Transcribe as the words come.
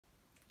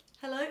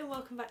Hello and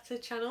welcome back to the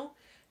channel.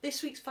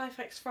 This week's 5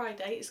 Facts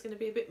Friday is going to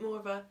be a bit more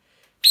of a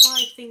 5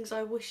 things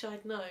I wish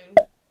I'd known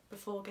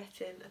before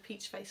getting a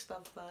peach-faced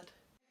lovebird.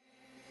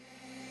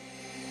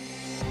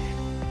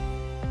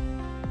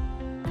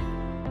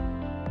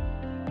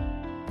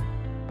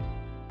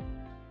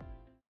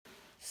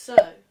 So,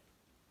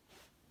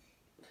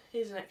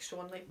 here's an extra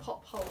one. They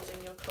pop holes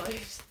in your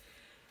clothes.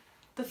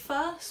 The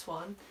first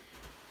one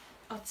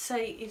I'd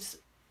say is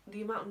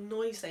the amount of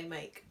noise they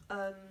make.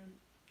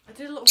 I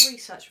did a lot of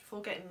research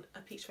before getting a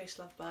peach-faced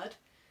lovebird,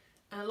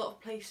 and a lot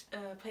of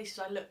places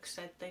I looked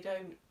said they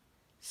don't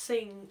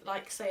sing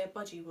like, say, a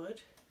budgie would.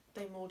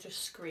 They more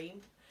just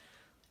scream.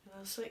 And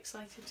I was so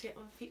excited to get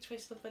my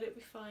peach-faced lovebird. It'll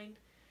be fine.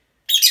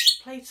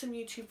 Played some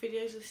YouTube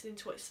videos listening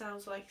to what it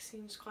sounds like. It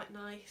seems quite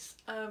nice.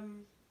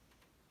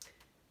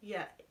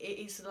 Yeah, it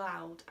is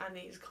loud and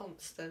it is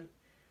constant,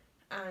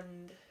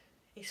 and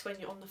it's when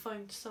you're on the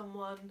phone to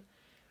someone.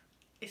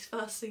 It's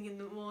first thing in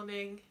the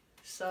morning,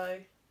 so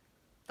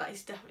that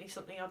is definitely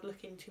something I'd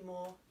look into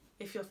more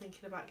if you're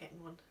thinking about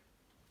getting one.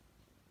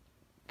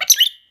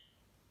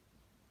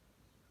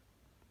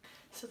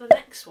 So the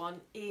next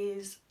one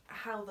is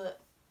how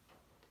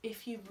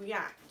if you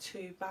react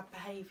to bad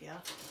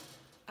behaviour,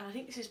 and I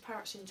think this is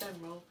parrots in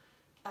general,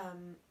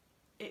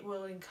 it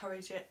will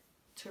encourage it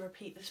to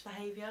repeat this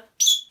behaviour.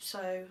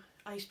 So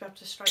I used to be able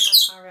to stroke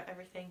my parrot,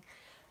 everything.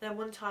 Then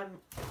one time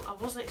I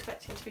wasn't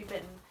expecting to be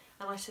bitten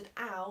and I said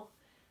ow,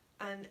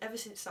 and ever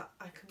since that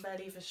I can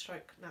barely even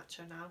stroke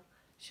Nacho now.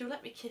 She'll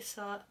let me kiss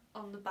her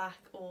on the back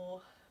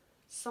or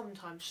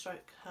sometimes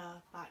stroke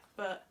her back,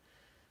 but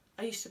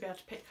I used to be able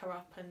to pick her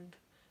up and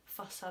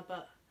fuss her,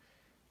 but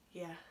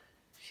yeah,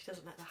 she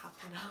doesn't let that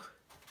happen now.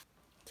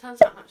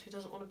 Turns out Nacho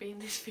doesn't want to be in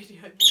this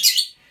video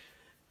much,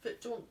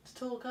 but you want to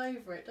talk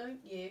over it,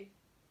 don't you?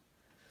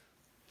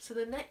 So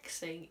the next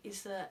thing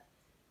is that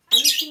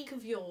anything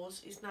of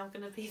yours is now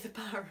going to be the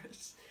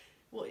parrot's.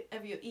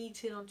 Whatever you're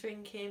eating or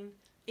drinking,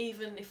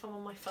 even if I'm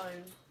on my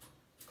phone,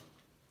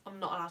 I'm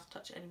not allowed to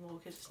touch it anymore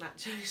because it's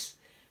Nacho's.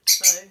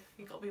 So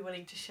you've got to be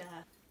willing to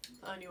share.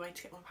 The only way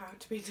to get my parrot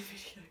to be in the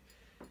video.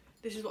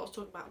 This is what I was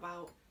talking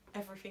about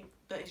everything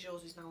that is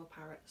yours is now the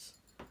parrot's.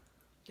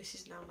 This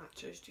is now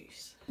Nacho's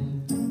juice.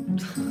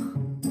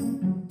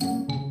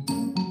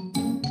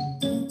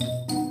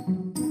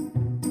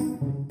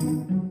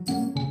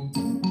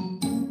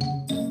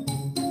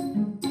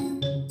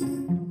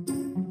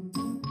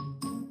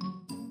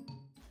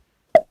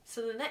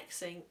 So the next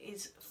thing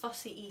is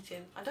fussy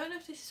eating. I don't know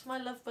if this is my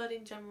lovebird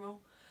in general,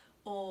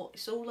 or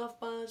it's all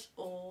lovebirds,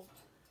 or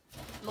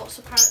lots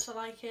of parrots are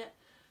like it,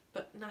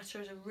 but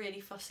Nacho is a really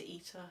fussy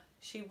eater.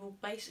 She will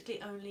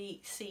basically only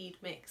eat seed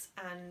mix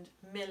and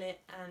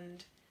millet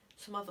and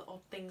some other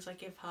odd things I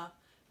give her,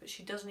 but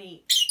she doesn't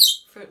eat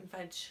fruit and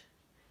veg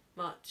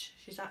much.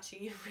 She's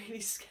actually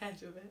really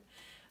scared of it.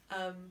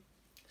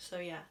 So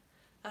yeah,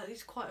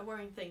 it's quite a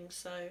worrying thing,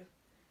 so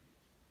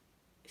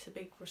it's a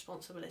big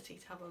responsibility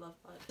to have a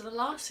lovebird. So the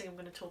last thing I'm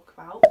going to talk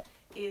about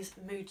is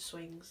mood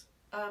swings.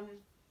 I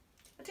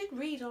did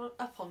read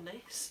up on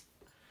this.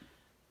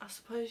 I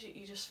suppose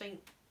you just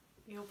think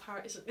your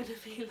parrot isn't going to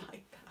be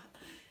like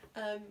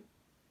that.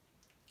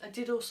 I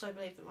did also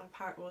believe that my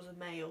parrot was a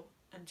male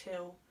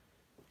until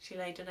she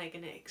laid an egg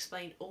and it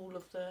explained all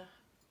of the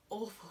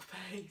awful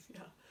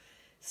behaviour.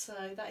 So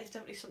that is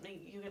definitely something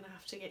you're going to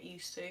have to get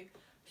used to.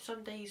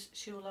 Some days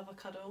she will love a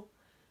cuddle,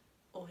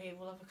 or he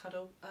will love a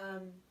cuddle.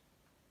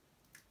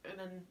 And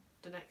then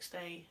the next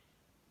day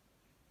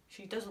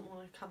she doesn't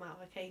want to come out of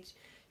her cage.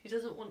 She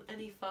doesn't want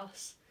any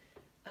fuss.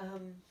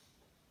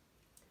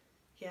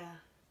 Yeah,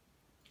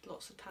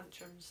 lots of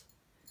tantrums.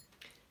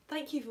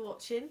 Thank you for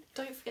watching.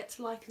 Don't forget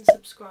to like and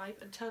subscribe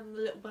and turn on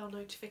the little bell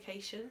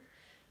notification. And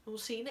we'll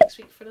see you next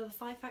week for another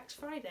 5 Facts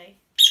Friday.